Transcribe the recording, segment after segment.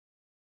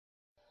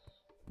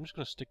I'm just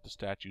gonna stick the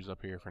statues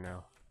up here for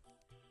now.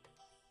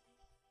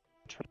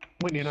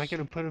 Wait, you're not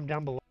gonna put them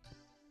down below?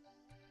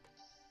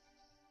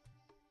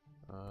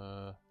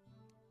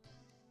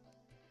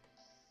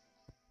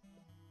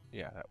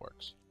 Yeah, that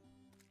works.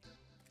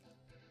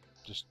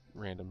 Just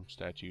random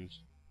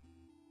statues.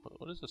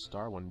 What does the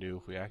star one do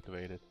if we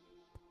activate it?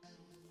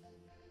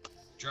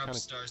 Drop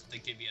stars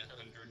that give you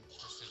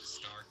 100%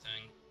 star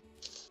thing.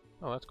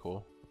 Oh, that's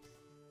cool.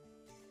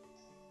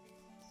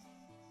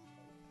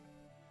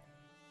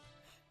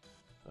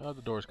 The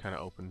door's kind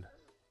of open.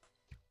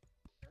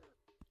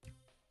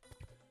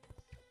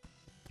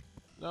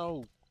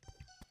 No!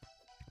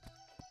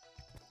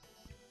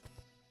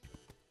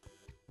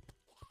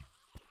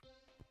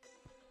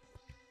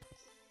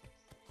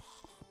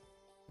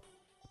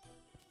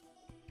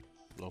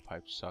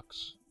 Blowpipe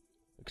sucks.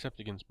 Except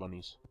against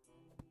bunnies.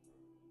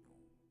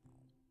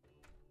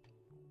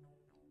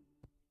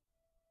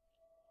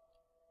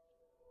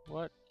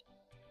 What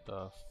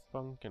the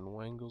funk and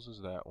wangles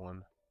is that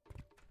one?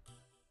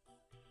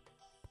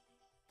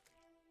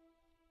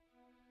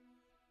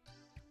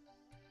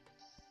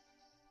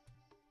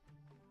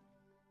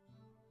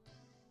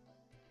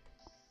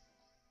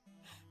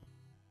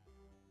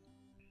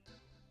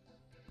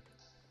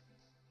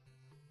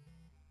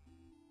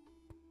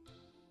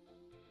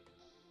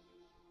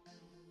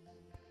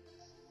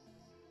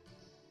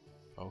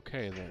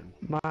 Okay then.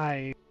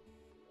 My...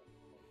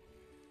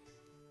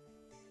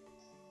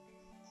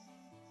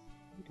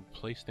 You can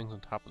place things on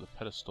top of the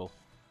pedestal.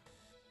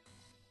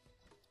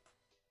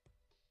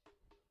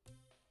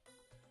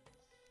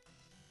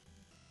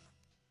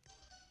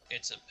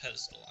 It's a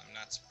pedestal, I'm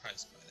not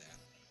surprised by that.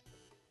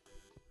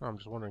 Oh, I'm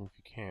just wondering if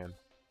you can.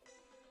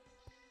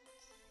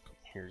 Come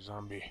here,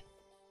 zombie.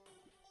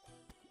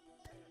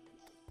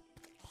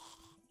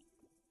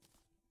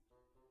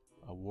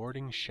 A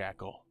warding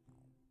shackle.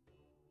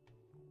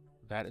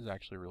 That is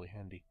actually really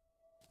handy.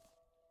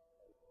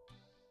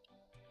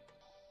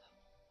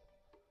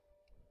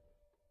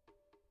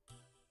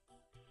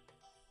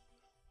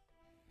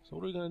 So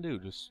what are we gonna do?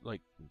 Just,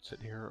 like,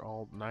 sit here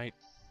all night?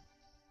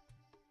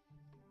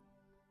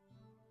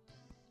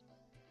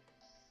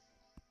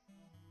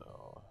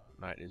 Oh,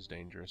 night is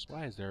dangerous.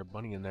 Why is there a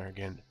bunny in there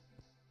again?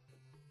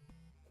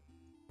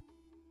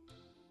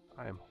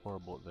 I am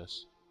horrible at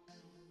this.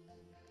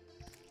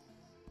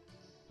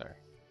 There.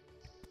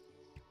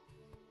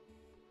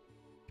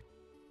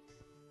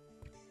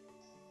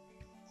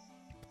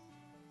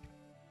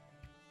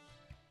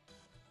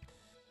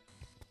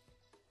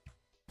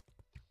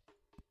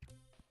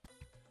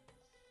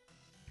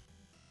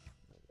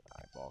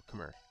 Eyeball, come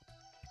here.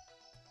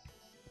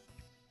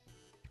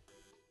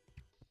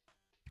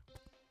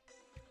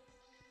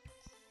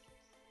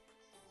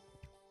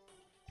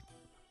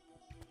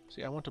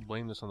 See, I want to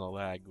blame this on the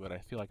lag, but I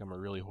feel like I'm a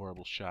really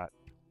horrible shot.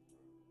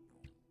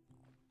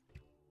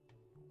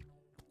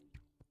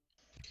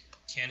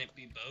 Can it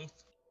be both?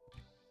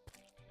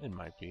 It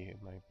might be, it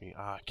might be.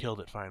 Ah, killed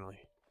it finally.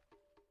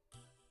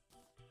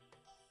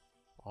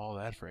 All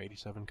that for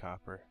 87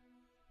 copper.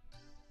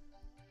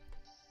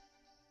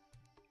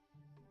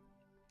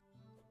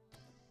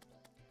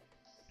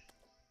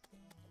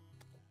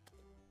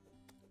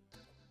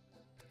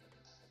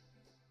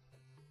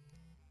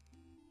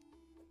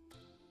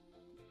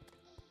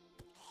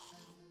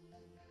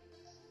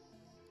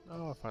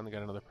 Oh, I finally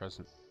got another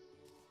present.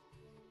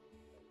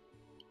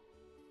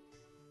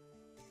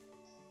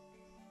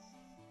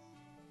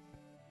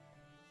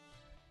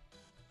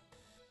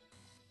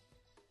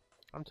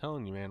 I'm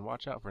telling you, man,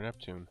 watch out for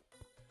Neptune.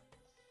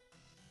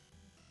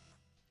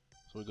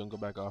 So we're gonna go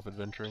back off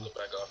adventuring?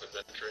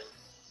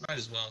 Might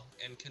as well.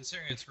 And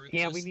considering it's ruthless,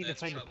 Yeah, we need to that's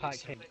find the probably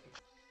pot cave. something-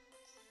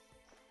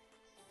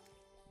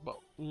 But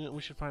you know,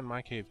 we should find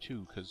my cave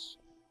too, because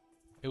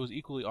it was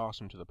equally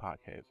awesome to the pot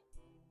cave.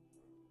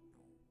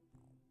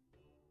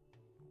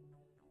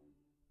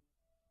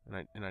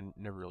 And I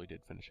never really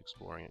did finish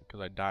exploring it, because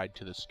I died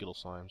to the Skittle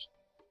Slimes.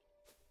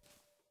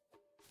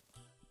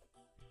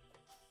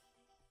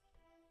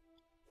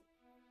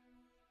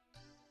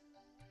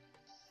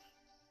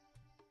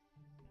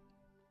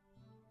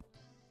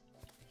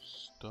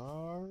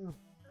 Star?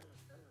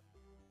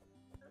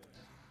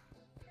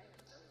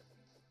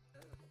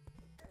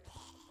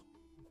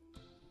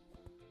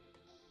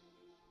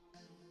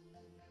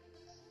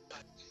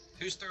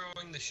 Who's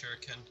throwing the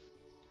shuriken?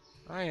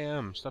 I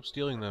am. Stop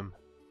stealing them.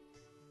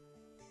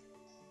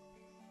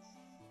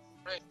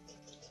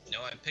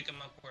 No, I pick them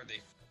up where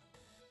they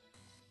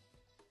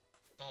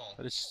fall.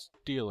 That is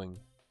stealing.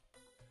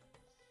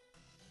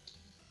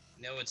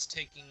 No, it's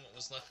taking what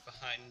was left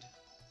behind.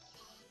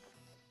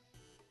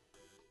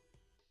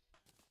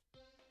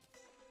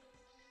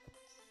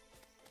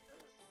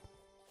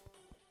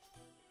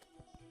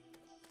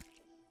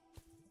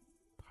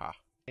 Ha.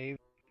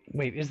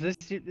 Wait, was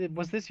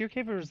this your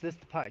cave or is this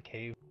the pot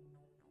cave?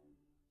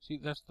 See,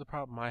 that's the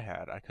problem I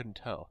had. I couldn't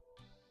tell.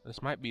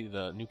 This might be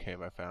the new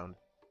cave I found.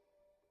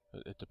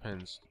 It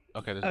depends.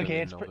 Okay,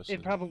 Okay,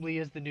 it probably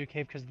is the new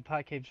cave because the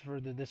pot cave's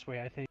further this way,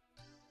 I think.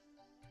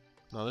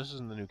 No, this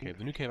isn't the new cave.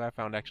 The new cave I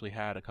found actually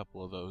had a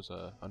couple of those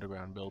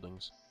underground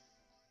buildings.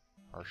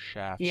 Or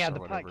shafts Yeah, or the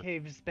whatever. pot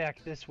cave is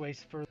back this way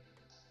for.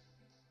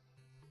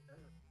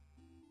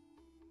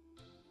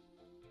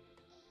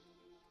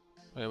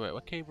 Wait,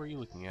 what cave were you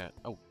looking at?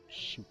 Oh,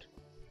 shoot.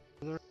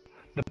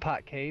 The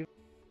pot cave.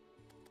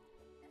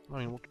 I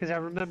mean, Because I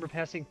remember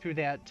passing through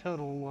that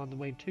tunnel on the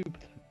way to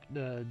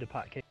the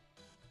pot cave.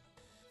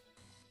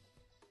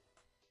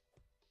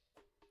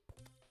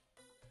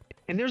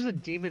 And there's a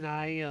demon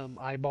eye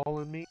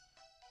eyeballing me.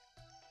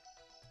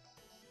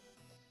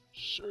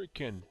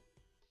 Shoryuken!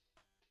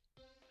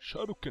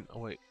 Shoryuken! Oh,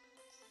 wait.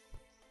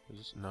 Is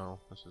this? No,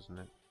 this isn't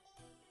it.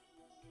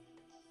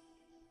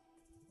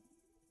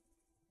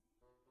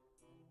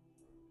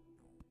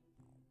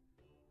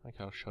 I like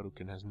how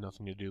Shoryuken has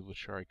nothing to do with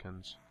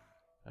Shurikens.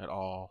 At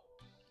all.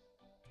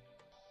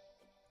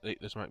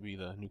 This might be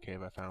the new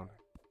cave I found.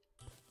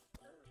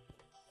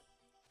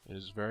 It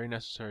is very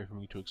necessary for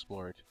me to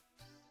explore it.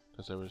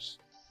 Because there was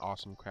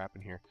awesome crap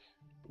in here.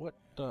 What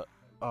the...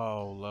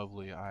 Oh,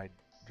 lovely. I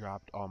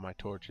dropped all my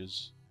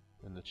torches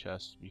in the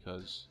chest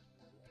because...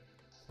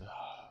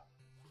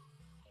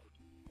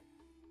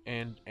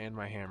 and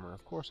my hammer.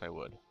 Of course I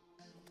would.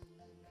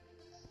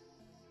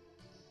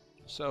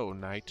 So,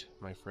 Knight,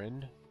 my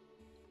friend,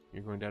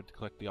 you're going to have to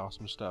collect the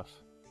awesome stuff.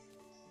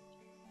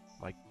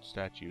 Like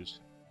statues.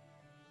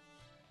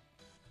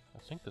 I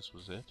think this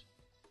was it.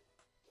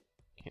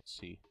 Can't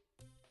see.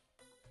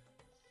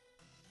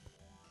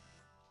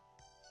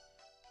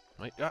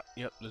 Wait, yep,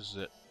 this is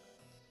it.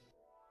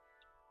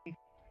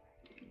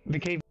 The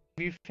cave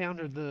you found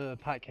or the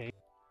pot cave?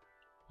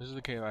 This is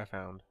the cave I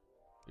found.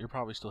 You're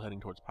probably still heading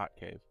towards Pot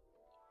Cave.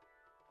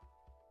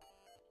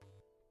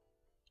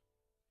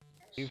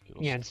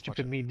 Yeah, and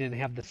stupid me didn't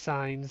have the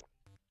signs.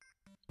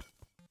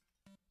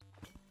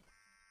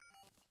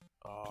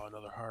 Oh,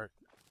 another heart.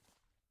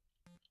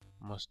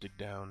 Must dig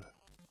down.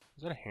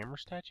 Is that a hammer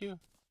statue?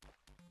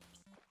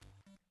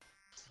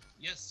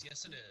 Yes,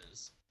 it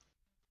is.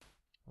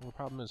 Well, the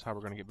problem is how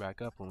we're going to get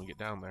back up when we get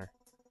down there.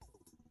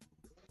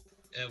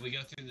 We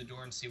go through the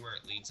door and see where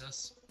it leads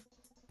us.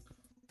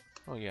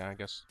 Oh yeah, I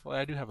guess. Well,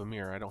 I do have a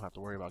mirror. I don't have to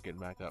worry about getting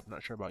back up.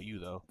 Not sure about you,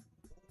 though.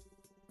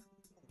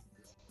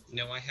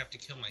 No, I have to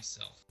kill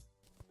myself.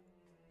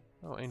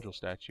 Oh, angel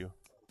statue.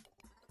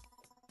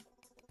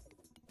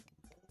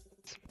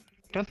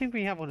 Don't think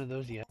we have one of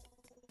those yet.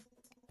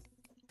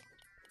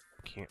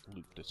 Can't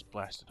loot this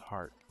blasted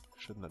heart.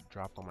 Shouldn't have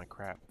dropped all my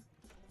crap.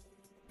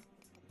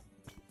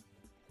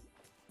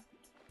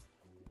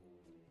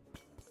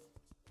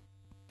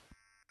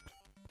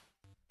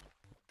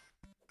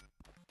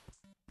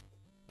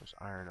 There's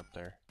iron up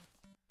there.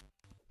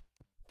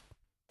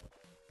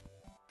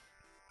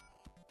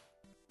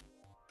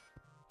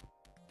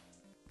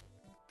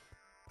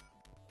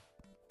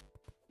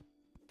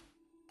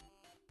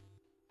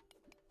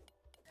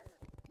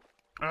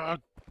 Ah!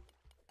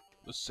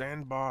 The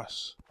sand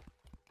boss!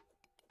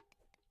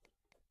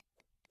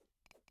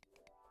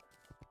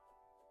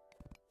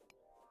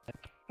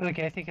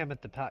 Okay, I think I'm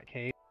at the pot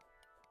cave.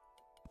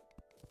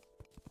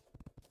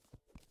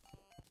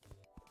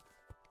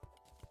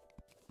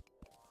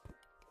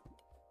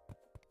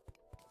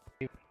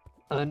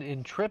 An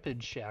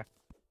intrepid shack.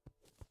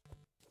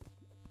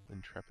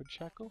 Intrepid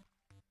shackle?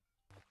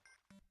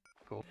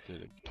 Cool.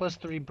 Did it... Plus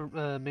 3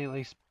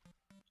 melee.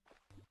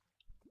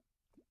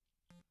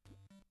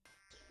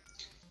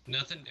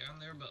 Nothing down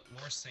there but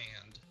more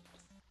sand.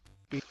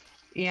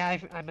 Yeah,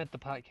 I'm at the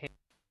pot cave.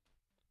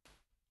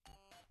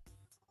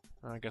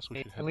 I guess we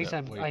should head At least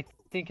that way. I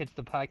think it's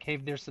the pot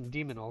cave. There's some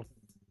demon old.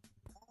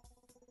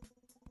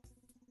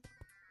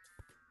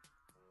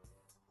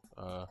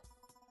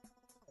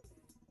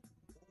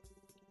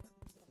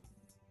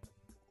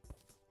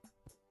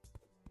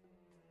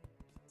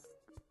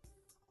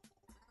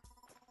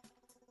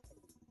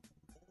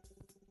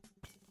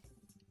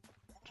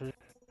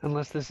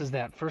 Unless this is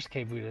that first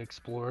cave we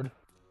explored.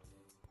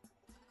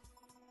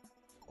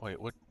 Wait,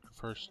 what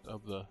first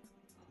of the...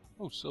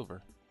 Oh,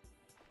 silver.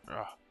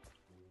 Ah.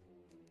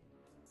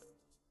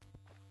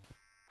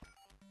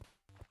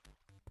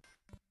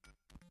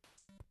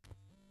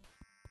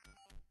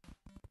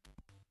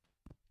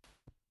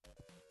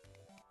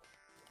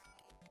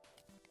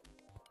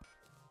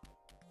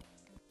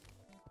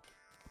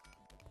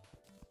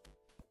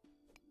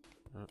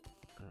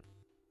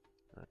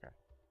 Okay.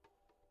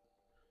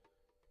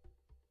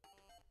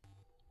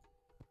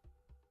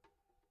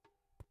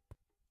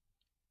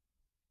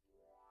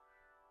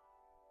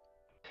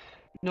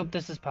 Nope,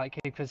 this is pot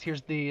cave because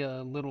here's the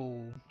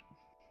little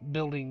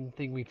building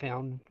thing we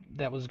found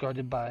that was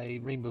guarded by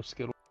rainbow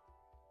skittle.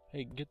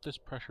 Hey, get this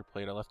pressure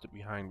plate. I left it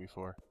behind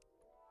before.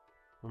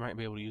 We might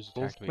be able to use it to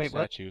Wait, activate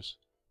what? statues.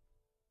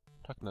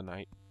 Talking to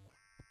Knight.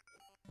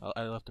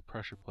 I left the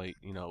pressure plate,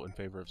 you know, in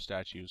favor of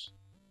statues.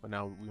 But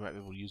now we might be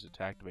able to use it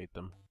to activate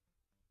them.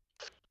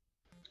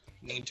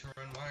 Need to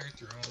run wire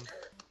through them.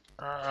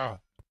 Ah!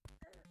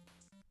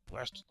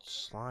 Blasted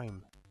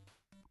slime.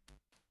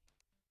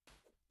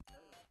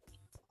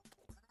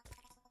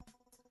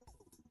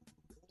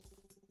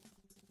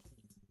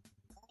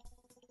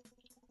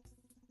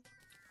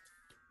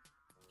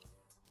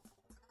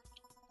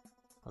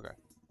 Okay.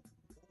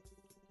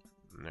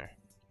 There.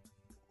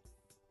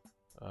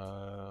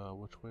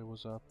 Which way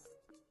was up?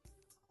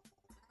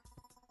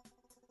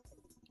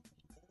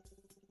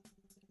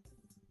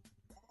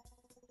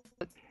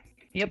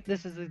 Yep,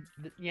 this is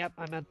yep,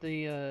 I'm at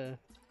the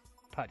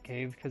pot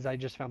cave because I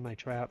just found my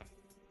trap.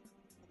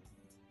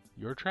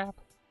 Your trap?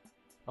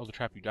 Oh, the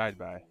trap you died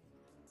by.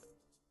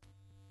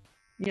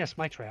 Yes,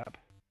 my trap.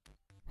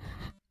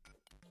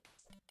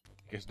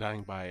 I guess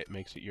dying by it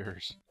makes it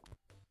yours.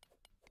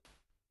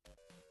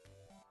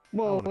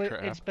 Well, want a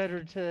trap. it's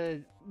better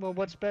to. Well,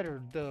 what's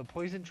better, the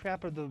poison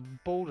trap or the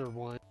boulder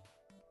one?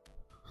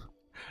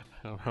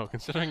 I don't know,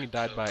 considering you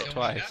died by it Can we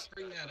twice. not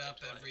bring that up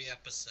every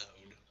episode,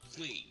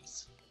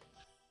 please?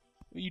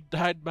 You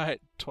died by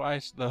it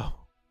twice, though.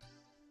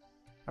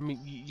 I mean,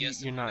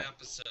 Yes, you're in not... one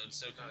episode,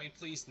 so can we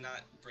please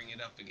not bring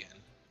it up again?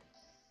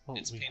 Well,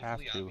 It's we have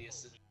painfully to.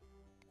 obvious.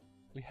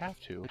 We have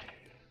to.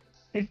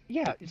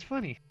 Yeah, it's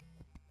funny.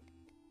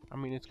 I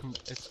mean, it's For who?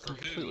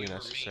 completely You or me?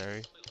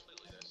 necessary.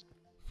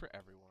 For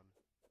everyone.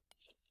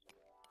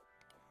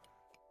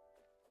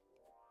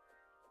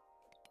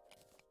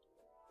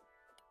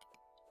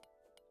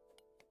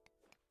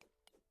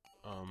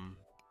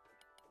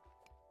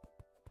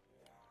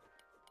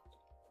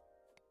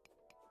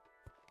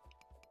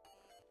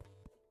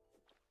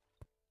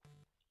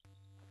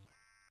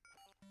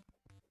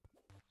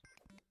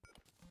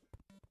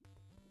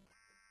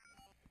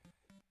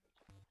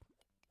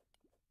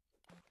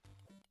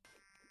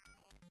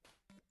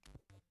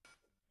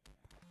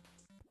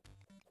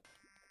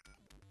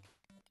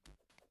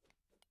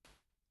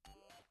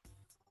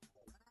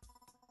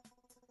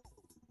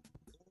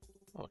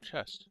 Oh,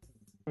 chest.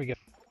 We got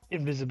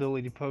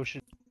invisibility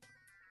potion.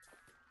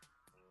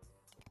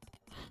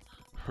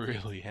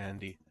 Really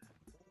handy.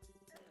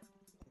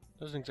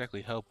 Doesn't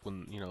exactly help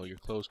when, you know, your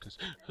clothes can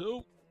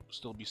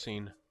still be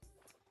seen.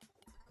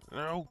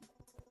 No!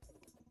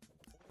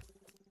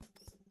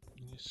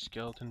 You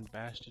skeleton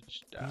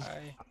bastards,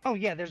 die. Oh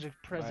yeah, there's a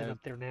present Bye. up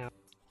there now.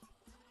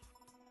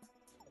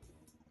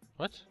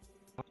 What?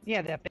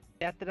 Yeah, that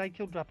bat that I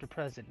killed dropped a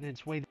present, and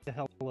it's way the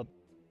hell up.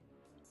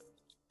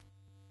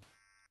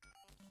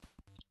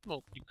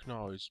 Well, you can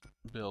always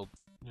build,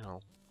 you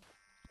know,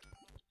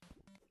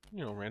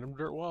 random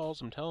dirt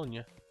walls, I'm telling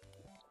you.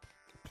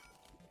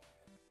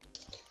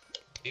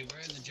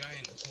 Beware the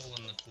giant hole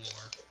in the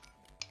floor.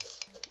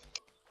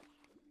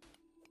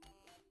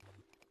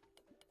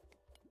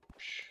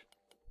 Shh.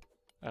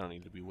 I don't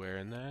need to be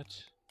wearing that.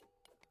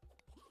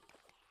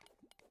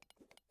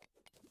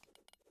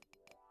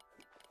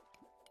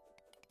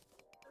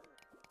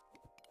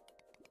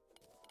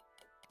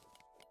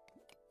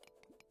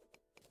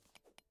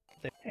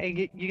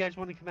 Hey, you guys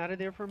want to come out of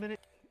there for a minute?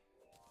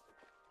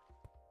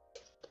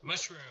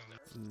 Mushroom!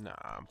 Nah,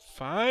 I'm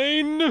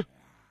fine!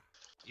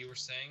 You were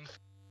saying?